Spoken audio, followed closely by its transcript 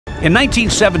In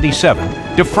 1977,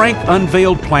 DeFrank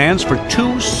unveiled plans for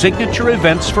two signature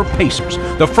events for pacers.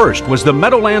 The first was the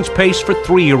Meadowlands Pace for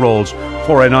 3-year-olds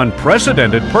for an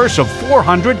unprecedented purse of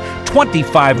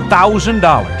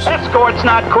 $425,000. Escort's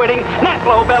not quitting. Nat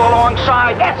Lobel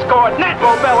alongside. Escort, Nat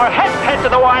Lobel head to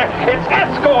the wire. It's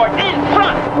Escort in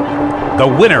front. The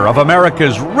winner of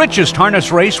America's richest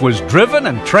harness race was driven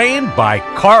and trained by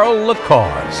Carl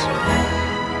Lacaze.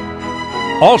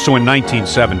 Also in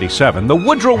 1977, the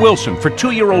Woodrow Wilson for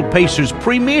 2-year-old pacers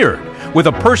premiered with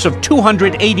a purse of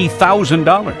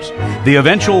 $280,000. The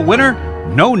eventual winner,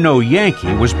 No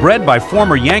Yankee, was bred by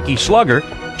former Yankee slugger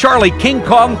Charlie King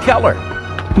Kong Keller.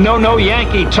 No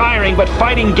Yankee, tiring but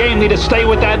fighting gamely to stay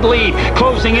with that lead.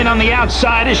 Closing in on the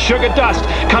outside is Sugar Dust.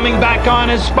 Coming back on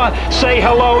his spot, say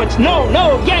hello, it's No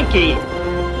Yankee.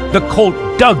 The colt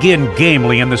dug in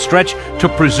gamely in the stretch to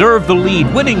preserve the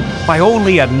lead, winning by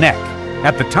only a neck.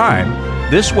 At the time,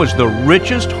 this was the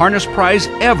richest harness prize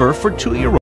ever for 2-year-olds.